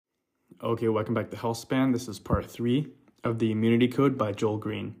Okay, welcome back to HealthSpan. This is part 3 of the Immunity Code by Joel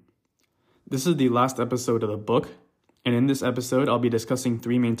Green. This is the last episode of the book, and in this episode, I'll be discussing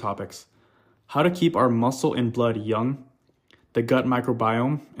 3 main topics: how to keep our muscle and blood young, the gut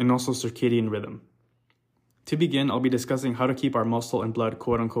microbiome, and also circadian rhythm. To begin, I'll be discussing how to keep our muscle and blood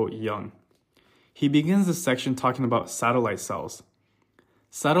quote-unquote young. He begins this section talking about satellite cells.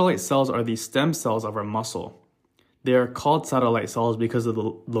 Satellite cells are the stem cells of our muscle. They are called satellite cells because of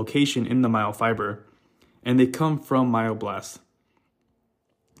the location in the myofiber, and they come from myoblasts.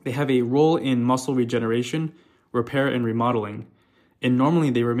 They have a role in muscle regeneration, repair, and remodeling, and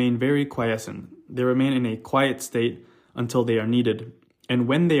normally they remain very quiescent. They remain in a quiet state until they are needed, and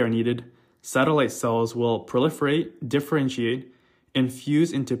when they are needed, satellite cells will proliferate, differentiate, and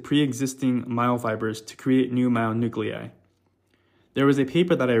fuse into pre-existing myofibers to create new myonuclei. There was a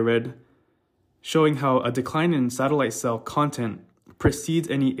paper that I read showing how a decline in satellite cell content precedes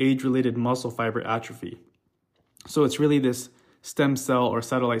any age-related muscle fiber atrophy. So it's really this stem cell or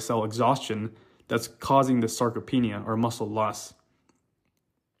satellite cell exhaustion that's causing this sarcopenia or muscle loss.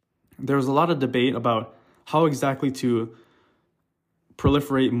 There's a lot of debate about how exactly to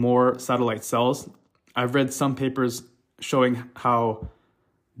proliferate more satellite cells. I've read some papers showing how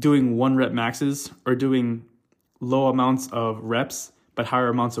doing 1 rep maxes or doing low amounts of reps but higher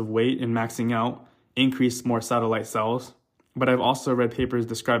amounts of weight and maxing out increase more satellite cells. But I've also read papers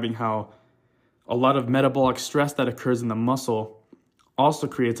describing how a lot of metabolic stress that occurs in the muscle also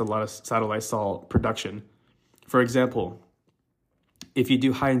creates a lot of satellite cell production. For example, if you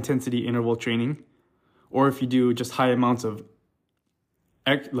do high intensity interval training, or if you do just high amounts of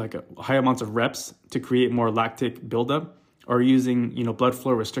reps to create more lactic buildup, or using blood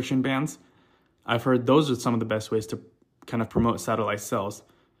flow restriction bands, I've heard those are some of the best ways to kind of promote satellite cells.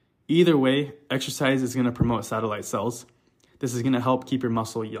 Either way, exercise is going to promote satellite cells. This is going to help keep your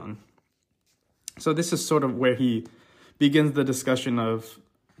muscle young. So this is sort of where he begins the discussion of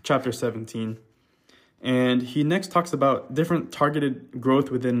chapter 17. And he next talks about different targeted growth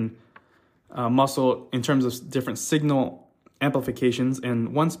within muscle in terms of different signal amplifications.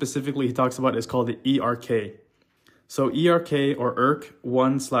 And one specifically he talks about is called the ERK. So ERK or ERK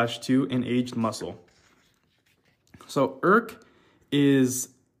 1/2 in aged muscle. So ERK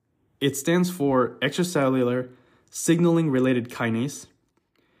stands for extracellular signaling related kinase,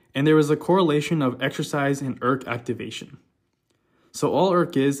 and there is a correlation of exercise and ERK activation. So all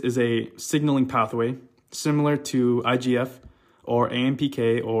ERK is a signaling pathway similar to IGF or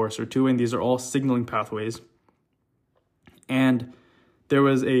AMPK or sirtuin. These are all signaling pathways. And there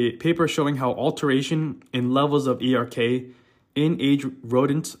was a paper showing how alteration in levels of ERK in aged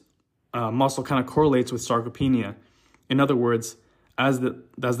rodent muscle kind of correlates with sarcopenia. In other words, as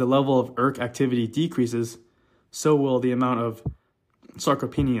the level of ERK activity decreases, so will the amount of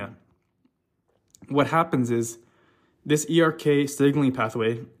sarcopenia. What happens is this ERK signaling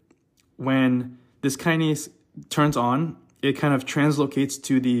pathway, when this kinase turns on, it kind of translocates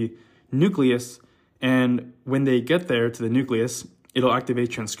to the nucleus, and when they get there to the nucleus, it'll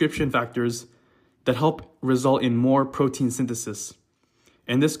activate transcription factors that help result in more protein synthesis.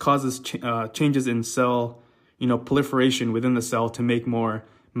 And this causes changes in cell proliferation within the cell to make more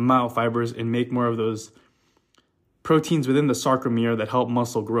myofibers and make more of those proteins within the sarcomere that help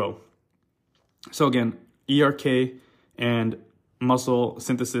muscle grow. So again, ERK and muscle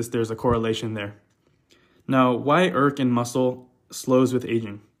synthesis, there's a correlation there. Now, why ERK in muscle slows with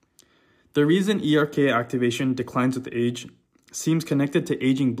aging? The reason ERK activation declines with age seems connected to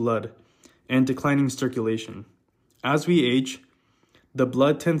aging blood and declining circulation. As we age, the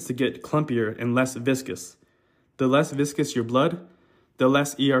blood tends to get clumpier and less viscous. The less viscous your blood, the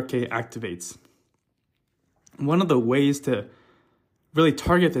less ERK activates. One of the ways to really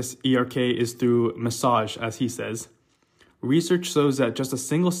target this ERK is through massage, as he says. Research shows that just a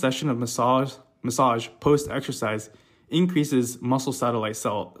single session of massage post-exercise increases muscle satellite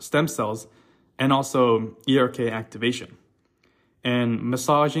cell stem cells and also ERK activation. And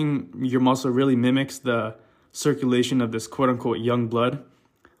massaging your muscle really mimics the circulation of this quote-unquote young blood.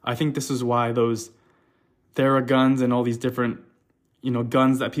 I think this is why those Theraguns and all these different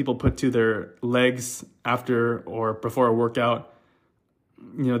guns that people put to their legs after or before a workout,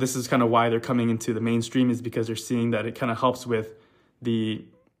 this is kind of why they're coming into the mainstream, is because they're seeing that it kind of helps with the,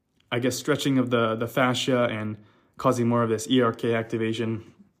 stretching of the fascia and causing more of this ERK activation,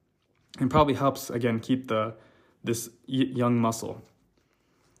 and probably helps, again, keep this young muscle.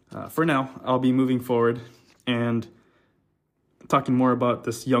 For now, I'll be moving forward and talking more about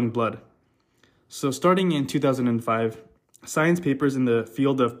this young blood. So starting in 2005, science papers in the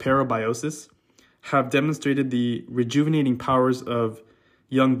field of parabiosis have demonstrated the rejuvenating powers of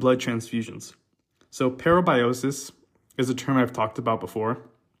young blood transfusions. So parabiosis is a term I've talked about before.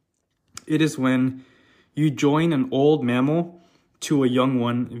 It is when you join an old mammal to a young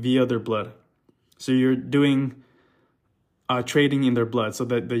one via their blood. So you're doing trading in their blood, so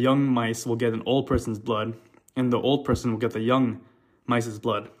that the young mice will get an old person's blood and the old person will get the young mice's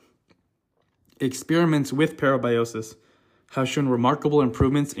blood. Experiments with parabiosis have shown remarkable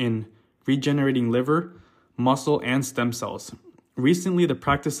improvements in regenerating liver, muscle, and stem cells. Recently, the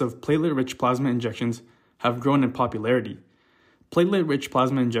practice of platelet-rich plasma injections have grown in popularity. Platelet-rich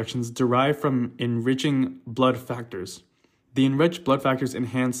plasma injections derive from enriching blood factors. The enriched blood factors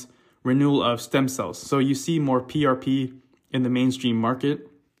enhance renewal of stem cells. So you see more PRP in the mainstream market.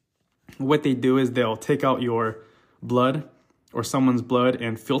 What they do is they'll take out your blood or someone's blood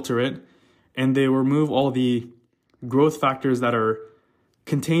and filter it, and they remove all the growth factors that are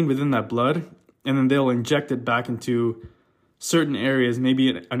contained within that blood, and then they'll inject it back into certain areas,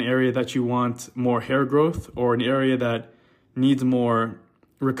 maybe an area that you want more hair growth or an area that needs more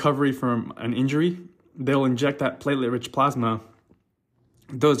recovery from an injury. They'll inject that platelet-rich plasma.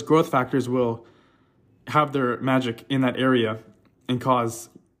 Those growth factors will have their magic in that area and cause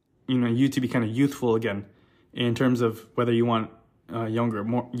you to be kind of youthful again in terms of whether you want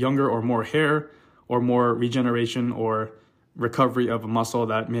younger or more hair or more regeneration or recovery of a muscle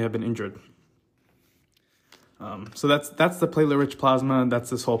that may have been injured. So that's the platelet-rich plasma.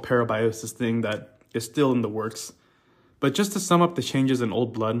 That's this whole parabiosis thing that is still in the works. But just to sum up the changes in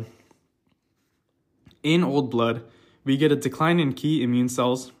old blood, we get a decline in key immune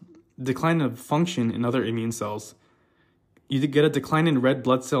cells, decline of function in other immune cells. You get a decline in red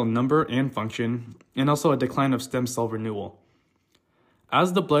blood cell number and function, and also a decline of stem cell renewal.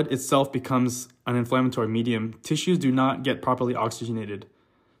 As the blood itself becomes an inflammatory medium, tissues do not get properly oxygenated.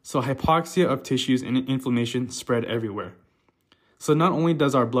 So hypoxia of tissues and inflammation spread everywhere. So not only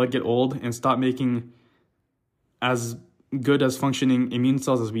does our blood get old and stop making as good as functioning immune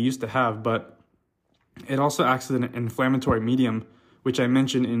cells as we used to have, but it also acts as an inflammatory medium, which I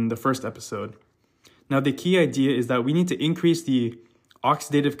mentioned in the first episode. Now, the key idea is that we need to increase the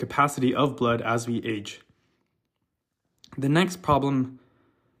oxidative capacity of blood as we age. The next problem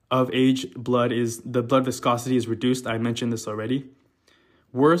of aged blood is the blood viscosity is reduced. I mentioned this already.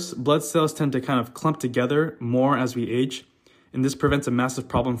 Worse, blood cells tend to kind of clump together more as we age, and this prevents a massive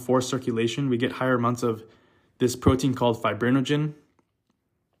problem for circulation. We get higher amounts of this protein called fibrinogen,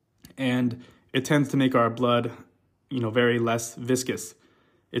 and it tends to make our blood, very less viscous.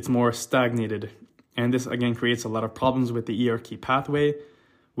 It's more stagnated, and this again creates a lot of problems with the ERK pathway,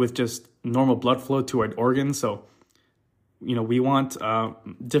 with just normal blood flow to our organs. So, we want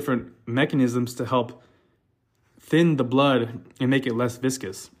different mechanisms to help thin the blood and make it less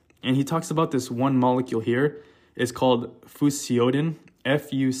viscous. And he talks about this one molecule here. It's called fucoidan,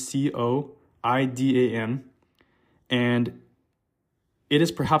 Fucoidan, and it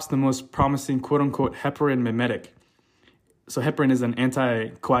is perhaps the most promising quote-unquote heparin mimetic. So heparin is an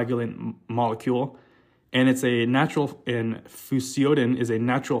anticoagulant molecule, and fucoidan is a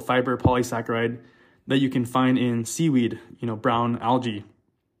natural fiber polysaccharide that you can find in seaweed, brown algae.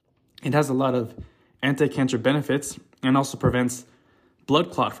 It has a lot of anti-cancer benefits and also prevents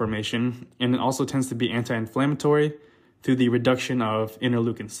blood clot formation, and it also tends to be anti-inflammatory through the reduction of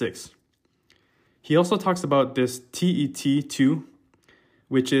interleukin-6. He also talks about this TET2,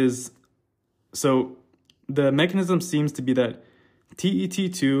 which is, so the mechanism seems to be that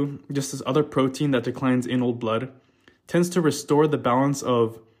TET2, just this other protein that declines in old blood, tends to restore the balance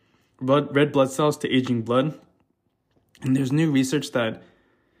of red blood cells to aging blood. And there's new research that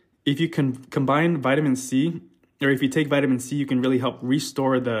if you can combine vitamin C, or if you take vitamin C, you can really help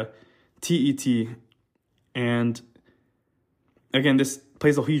restore the TET. And again, this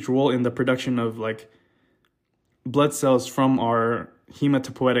plays a huge role in the production of blood cells from our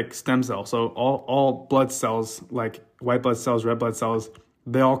hematopoietic stem cell. So all blood cells, like white blood cells, red blood cells,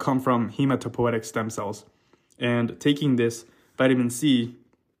 they all come from hematopoietic stem cells. And taking this vitamin C,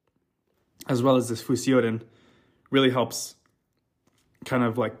 as well as this fucoidan, really helps kind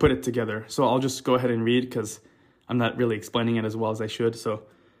of put it together. So I'll just go ahead and read because I'm not really explaining it as well as I should. So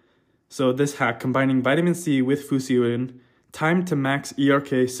this hack, combining vitamin C with fucoidan, time to max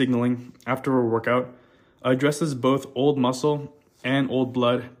ERK signaling after a workout, addresses both old muscle and old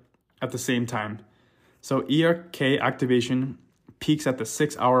blood at the same time. So ERK activation peaks at the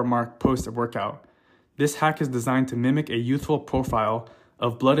 6-hour mark post-workout. This hack is designed to mimic a youthful profile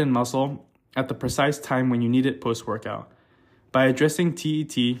of blood and muscle at the precise time when you need it post-workout. By addressing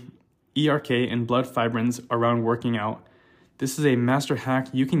TET, ERK, and blood fibrins around working out, this is a master hack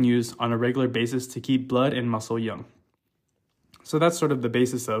you can use on a regular basis to keep blood and muscle young. So that's sort of the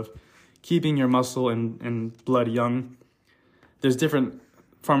basis of keeping your muscle and blood young. There's different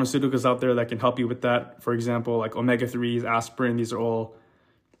pharmaceuticals out there that can help you with that. For example, like omega-3s, aspirin, these are all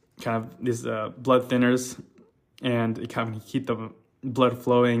kind of these blood thinners, and it kind of keep the blood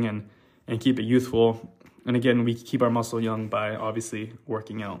flowing and keep it youthful. And again, we keep our muscle young by obviously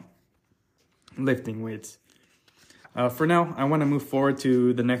working out, lifting weights. For now, I want to move forward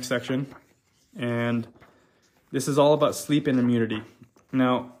to the next section, and this is all about sleep and immunity.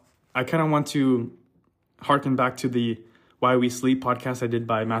 Now, I kind of want to harken back to the Why We Sleep podcast I did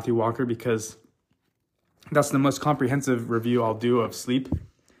by Matthew Walker, because that's the most comprehensive review I'll do of sleep.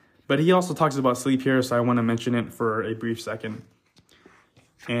 But he also talks about sleep here, so I want to mention it for a brief second.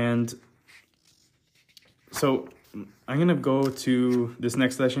 And so I'm going to go to this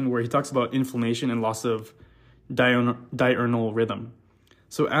next session where he talks about inflammation and loss of diurnal rhythm.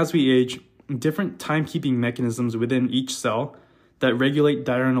 So as we age, different timekeeping mechanisms within each cell that regulate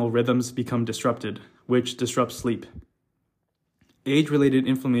diurnal rhythms become disrupted, which disrupts sleep. Age-related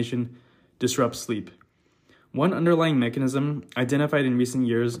inflammation disrupts sleep. One underlying mechanism identified in recent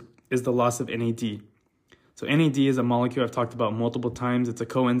years is the loss of NAD. So NAD is a molecule I've talked about multiple times. It's a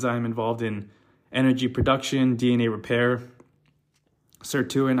coenzyme involved in energy production, DNA repair,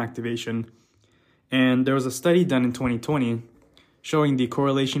 sirtuin activation. And there was a study done in 2020 showing the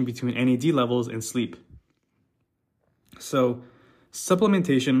correlation between NAD levels and sleep. So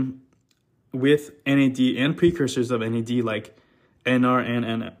supplementation with NAD and precursors of NAD like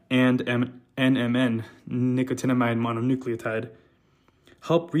NR and NMN, nicotinamide mononucleotide,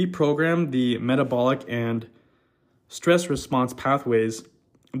 help reprogram the metabolic and stress response pathways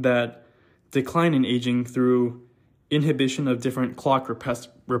that decline in aging through inhibition of different clock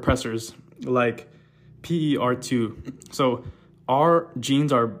repressors like PER2. So our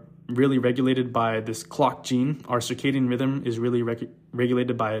genes are really regulated by this clock gene. Our circadian rhythm is really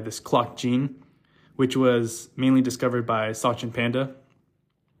regulated by this clock gene, which was mainly discovered by Sachin Panda.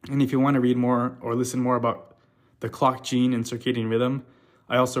 And if you want to read more or listen more about the clock gene and circadian rhythm,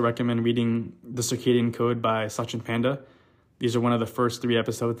 I also recommend reading The Circadian Code by Sachin Panda. These are one of the first 3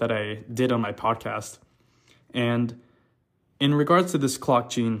 episodes that I did on my podcast. And in regards to this clock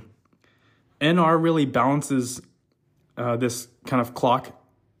gene, NR really balances this kind of clock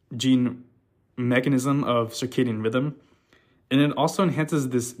gene mechanism of circadian rhythm, and it also enhances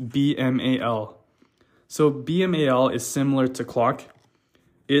this BMAL. So BMAL is similar to clock.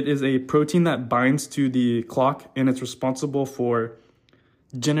 It is a protein that binds to the clock, and it's responsible for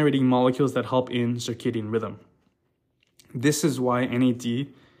generating molecules that help in circadian rhythm. This is why NAD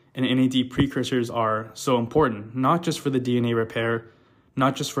and NAD precursors are so important, not just for the DNA repair,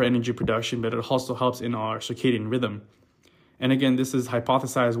 not just for energy production, but it also helps in our circadian rhythm. And again, this is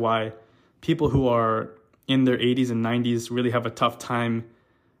hypothesized why people who are in their 80s and 90s really have a tough time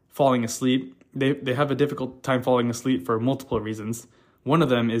falling asleep. They have a difficult time falling asleep for multiple reasons. One of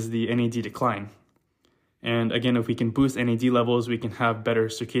them is the NAD decline. And again, if we can boost NAD levels, we can have better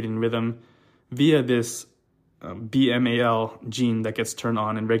circadian rhythm via this BMAL gene that gets turned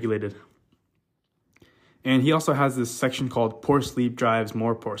on and regulated. And he also has this section called Poor Sleep Drives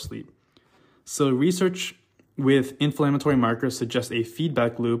More Poor Sleep. So research with inflammatory markers suggests a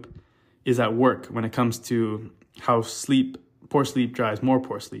feedback loop is at work when it comes to how poor sleep drives more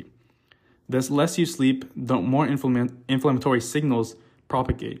poor sleep. The less you sleep, the more inflammatory signals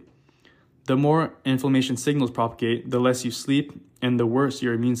propagate. The more inflammation signals propagate, the less you sleep, and the worse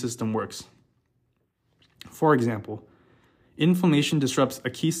your immune system works. For example, inflammation disrupts a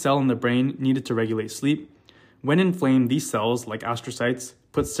key cell in the brain needed to regulate sleep. When inflamed, these cells, like astrocytes,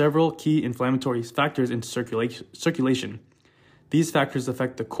 put several key inflammatory factors into circulation. These factors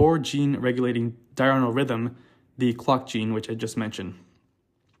affect the core gene regulating diurnal rhythm, the clock gene, which I just mentioned.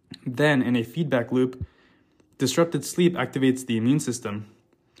 Then, in a feedback loop, disrupted sleep activates the immune system,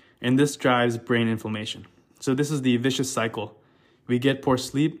 and this drives brain inflammation. So this is the vicious cycle. We get poor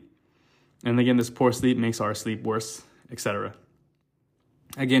sleep, and again, this poor sleep makes our sleep worse, etc.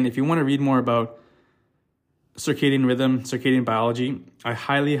 Again, if you want to read more about circadian rhythm, circadian biology, I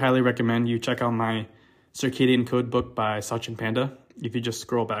highly recommend you check out my Circadian Code book by Sachin Panda if you just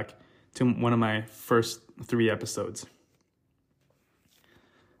scroll back to one of my first 3 episodes.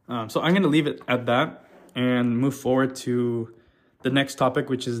 So I'm going to leave it at that and move forward to the next topic,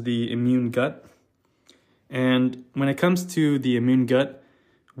 which is the immune gut. And when it comes to the immune gut,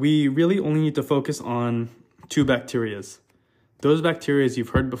 we really only need to focus on 2 bacterias. Those bacteria you've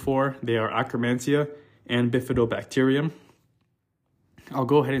heard before, they are Akkermansia and Bifidobacterium. I'll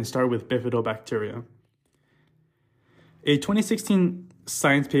go ahead and start with Bifidobacteria. A 2016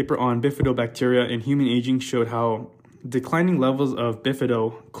 science paper on bifidobacteria in human aging showed how declining levels of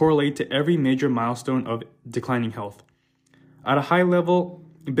bifido correlate to every major milestone of declining health. At a high level,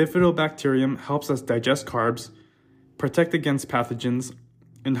 bifidobacterium helps us digest carbs, protect against pathogens,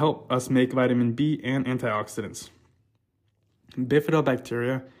 and help us make vitamin B and antioxidants.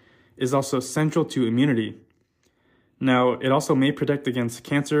 Bifidobacteria is also central to immunity. Now, it also may protect against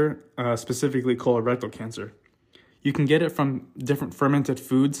cancer, specifically colorectal cancer. You can get it from different fermented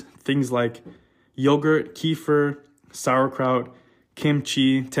foods, things like yogurt, kefir, sauerkraut,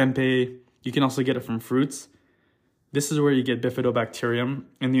 kimchi, tempeh. You can also get it from fruits. This is where you get bifidobacterium,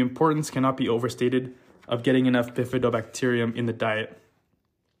 and the importance cannot be overstated of getting enough bifidobacterium in the diet.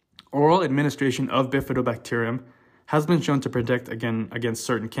 Oral administration of bifidobacterium has been shown to protect against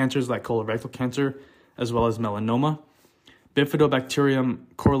certain cancers like colorectal cancer, as well as melanoma. Bifidobacterium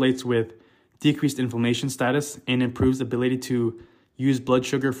correlates with decreased inflammation status and improves ability to use blood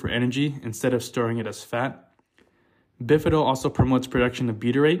sugar for energy instead of storing it as fat. Bifido also promotes production of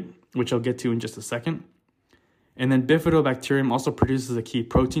butyrate, which I'll get to in just a second. And then bifidobacterium also produces a key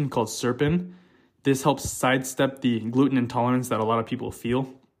protein called serpin. This helps sidestep the gluten intolerance that a lot of people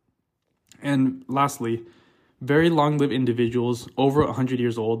feel. And lastly, very long-lived individuals over 100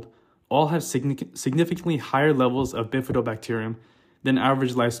 years old all have significantly higher levels of bifidobacterium than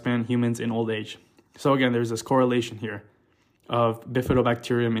average lifespan humans in old age. So again, there's this correlation here of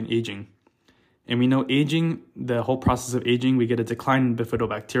bifidobacterium and aging. And we know aging, the whole process of aging, we get a decline in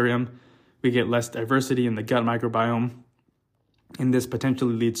bifidobacterium, we get less diversity in the gut microbiome, and this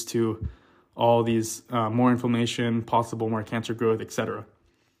potentially leads to all these more inflammation, possible more cancer growth, etc.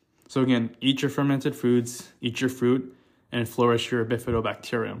 So again, eat your fermented foods, eat your fruit, and flourish your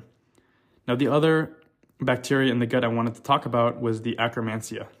bifidobacterium. Now, the other bacteria in the gut I wanted to talk about was the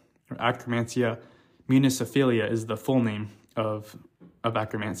Akkermansia, or Akkermansia muciniphila is the full name of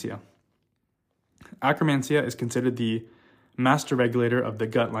Akkermansia. Akkermansia is considered the master regulator of the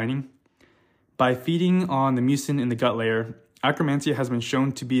gut lining. By feeding on the mucin in the gut layer, Akkermansia has been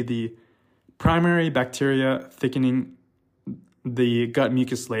shown to be the primary bacteria thickening the gut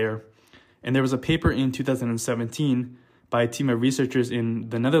mucus layer. And there was a paper in 2017 by a team of researchers in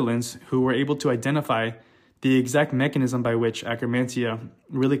the Netherlands who were able to identify the exact mechanism by which Akkermansia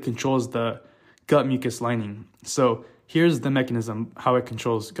really controls the gut mucus lining. So here's the mechanism, how it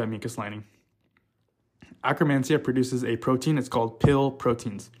controls gut mucus lining. Akkermansia produces a protein, it's called pill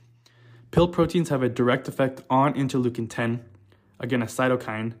proteins. Pill proteins have a direct effect on interleukin 10, again a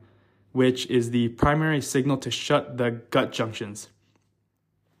cytokine, which is the primary signal to shut the gut junctions.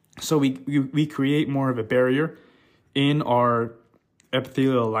 So we create more of a barrier in our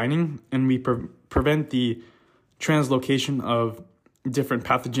epithelial lining, and we prevent the translocation of different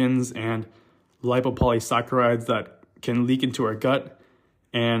pathogens and lipopolysaccharides that can leak into our gut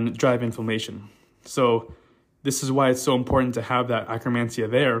and drive inflammation. So this is why it's so important to have that Akkermansia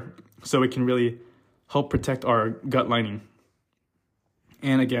there, so it can really help protect our gut lining.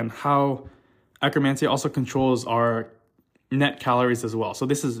 And again, how Akkermansia also controls our net calories as well. So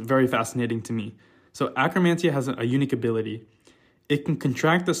this is very fascinating to me. So Akkermansia has a unique ability. It can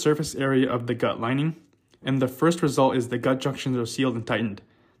contract the surface area of the gut lining, and the first result is the gut junctions are sealed and tightened.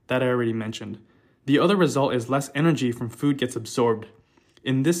 That I already mentioned. The other result is less energy from food gets absorbed.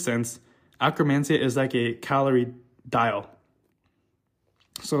 In this sense, Akkermansia is like a calorie dial.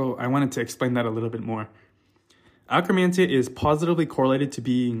 So I wanted to explain that a little bit more. Akkermansia is positively correlated to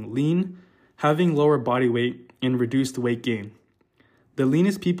being lean, having lower body weight, and reduced weight gain. The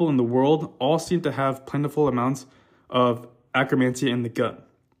leanest people in the world all seem to have plentiful amounts of Akkermansia in the gut.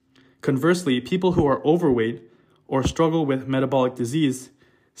 Conversely, people who are overweight or struggle with metabolic disease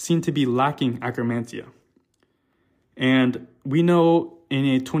seem to be lacking Akkermansia. And we know in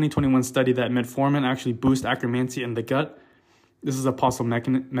a 2021 study that metformin actually boosts Akkermansia in the gut. This is a possible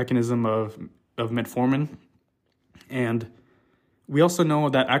mechanism of metformin. And we also know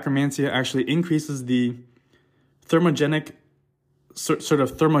that Akkermansia actually increases the thermogenesis.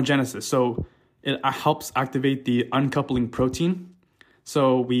 So it helps activate the uncoupling protein.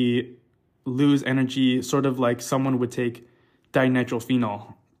 So we lose energy sort of like someone would take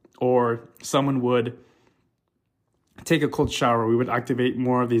dinitrophenol, or someone would take a cold shower. We would activate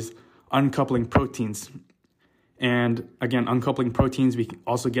more of these uncoupling proteins. And again, uncoupling proteins we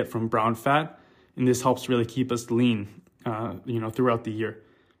also get from brown fat, and this helps really keep us lean, throughout the year.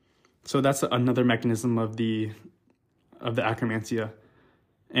 So that's another mechanism of the Akkermansia.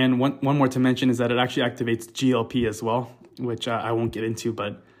 And one more to mention is that it actually activates GLP as well, which I won't get into.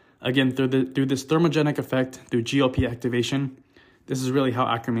 But again, through this thermogenic effect, through GLP activation, this is really how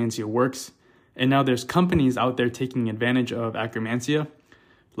Akkermansia works. And now there's companies out there taking advantage of Akkermansia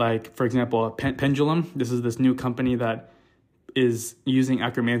Like, for example, Pendulum. This is this new company that is using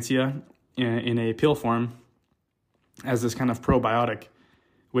Akkermansia in a pill form as this kind of probiotic,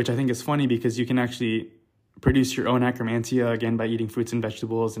 which I think is funny because you can actually produce your own Akkermansia, again, by eating fruits and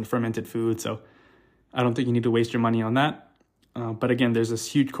vegetables and fermented food. So I don't think you need to waste your money on that. But again, there's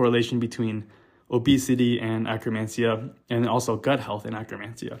this huge correlation between obesity and Akkermansia, and also gut health and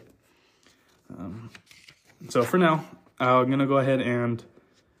Akkermansia. So for now, I'm going to go ahead and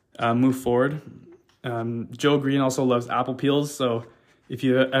move forward. Joe Green also loves apple peels. So if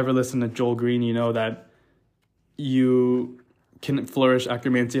you ever listen to Joel Green, you know that you can flourish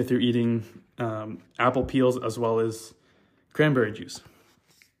Akkermansia through eating apple peels as well as cranberry juice.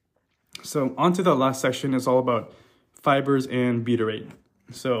 So on to the last section is all about fibers and butyrate.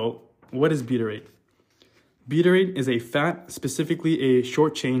 So what is butyrate? Butyrate is a fat, specifically a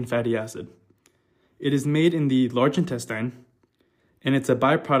short-chain fatty acid. It is made in the large intestine, and it's a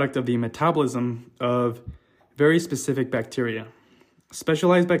byproduct of the metabolism of very specific bacteria.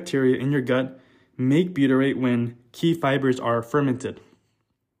 Specialized bacteria in your gut make butyrate when key fibers are fermented.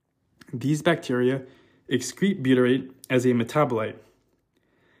 These bacteria excrete butyrate as a metabolite,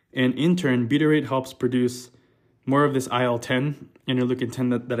 and in turn, butyrate helps produce more of this IL-10,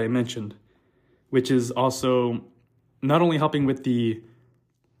 interleukin-10 that I mentioned, which is also not only helping with the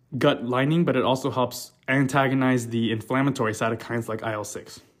gut lining, but it also helps antagonize the inflammatory cytokines like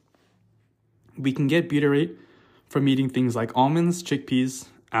IL-6. We can get butyrate from eating things like almonds, chickpeas,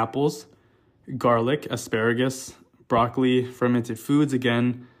 apples, garlic, asparagus, broccoli, fermented foods,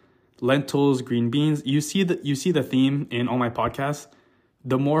 again, lentils, green beans. You see the theme in all my podcasts.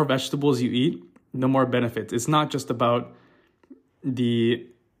 The more vegetables you eat, the more benefits. It's not just about the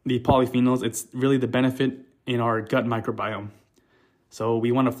polyphenols, it's really the benefit in our gut microbiome. So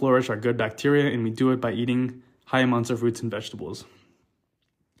we want to flourish our good bacteria, and we do it by eating high amounts of fruits and vegetables.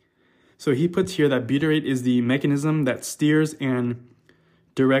 So he puts here that butyrate is the mechanism that steers and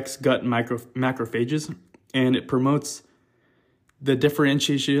directs gut macrophages, and it promotes the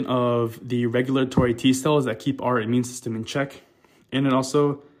differentiation of the regulatory T cells that keep our immune system in check. And it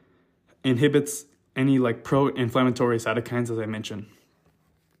also inhibits any like pro-inflammatory cytokines, as I mentioned.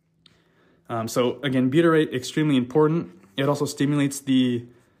 So again, butyrate, extremely important. It also stimulates the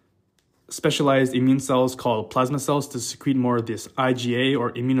specialized immune cells called plasma cells to secrete more of this IgA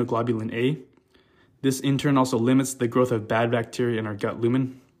or immunoglobulin A. This in turn also limits the growth of bad bacteria in our gut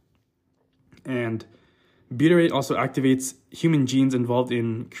lumen. And butyrate also activates human genes involved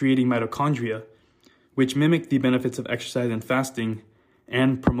in creating mitochondria, which mimic the benefits of exercise and fasting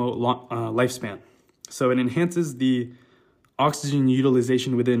and promote lifespan. So it enhances the oxygen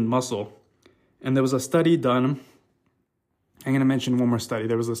utilization within muscle. And there was a study done, I'm going to mention one more study.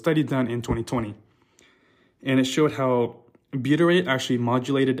 There was a study done in 2020, and it showed how butyrate actually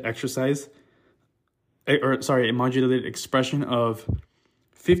modulated it modulated expression of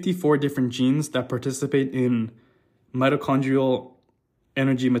 54 different genes that participate in mitochondrial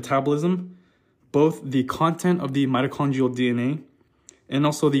energy metabolism, both the content of the mitochondrial DNA and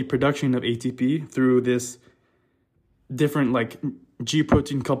also the production of ATP through this different like G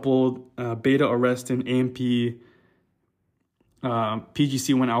protein coupled beta arrestin AMP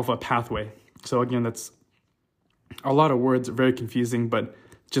PGC1 alpha pathway. So again, that's a lot of words, very confusing, but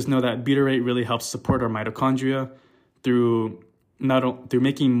just know that butyrate really helps support our mitochondria through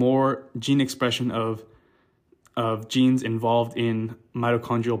making more gene expression of genes involved in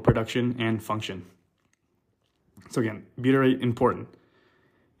mitochondrial production and function. So again, butyrate important.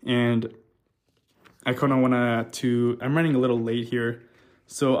 And I kind of want to, I'm running a little late here,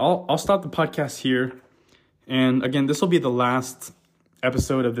 so I'll stop the podcast here. And again, this will be the last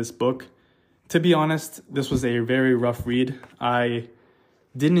episode of this book. To be honest, this was a very rough read. I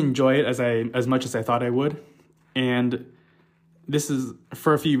didn't enjoy it as much as I thought I would. And this is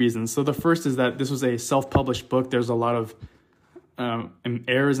for a few reasons. So the first is that this was a self-published book. There's a lot of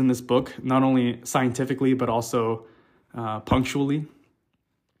errors in this book, not only scientifically, but also punctually.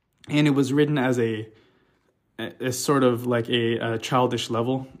 And it was written as a sort of like a childish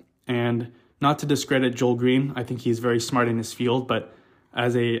level. And not to discredit Joel Green, I think he's very smart in his field, but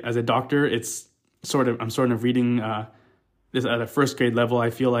as a doctor, I'm sort of reading this at a first grade level. I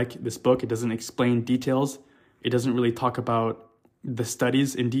feel like this book, it doesn't explain details. It doesn't really talk about the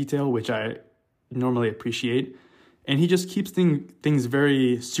studies in detail, which I normally appreciate. And he just keeps things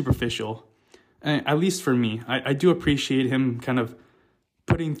very superficial, at least for me. I do appreciate him kind of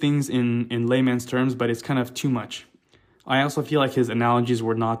putting things in layman's terms, but it's kind of too much. I also feel like his analogies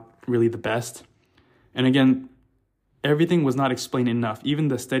were not really the best. And again, everything was not explained enough. Even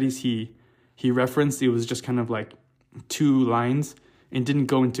the studies he referenced, it was just kind of like 2 lines. and didn't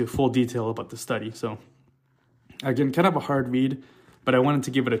go into full detail about the study. So again, kind of a hard read, but I wanted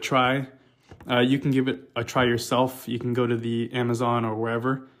to give it a try. You can give it a try yourself. You can go to the Amazon or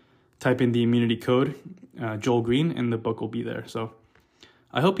wherever, type in the immunity code, Joel Green, and the book will be there. So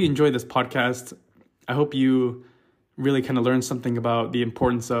I hope you enjoyed this podcast. I hope you really kind of learned something about the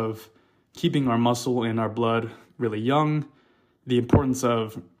importance of keeping our muscle and our blood really young, the importance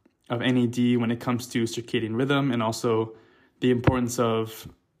of NAD when it comes to circadian rhythm, and also the importance of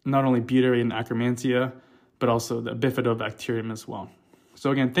not only butyrate and akkermansia, but also the bifidobacterium as well.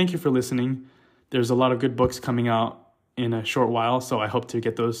 So again, thank you for listening. There's a lot of good books coming out in a short while, so I hope to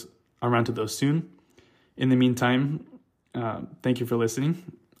get those around to those soon. In the meantime, thank you for listening,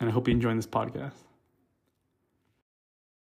 and I hope you enjoy this podcast.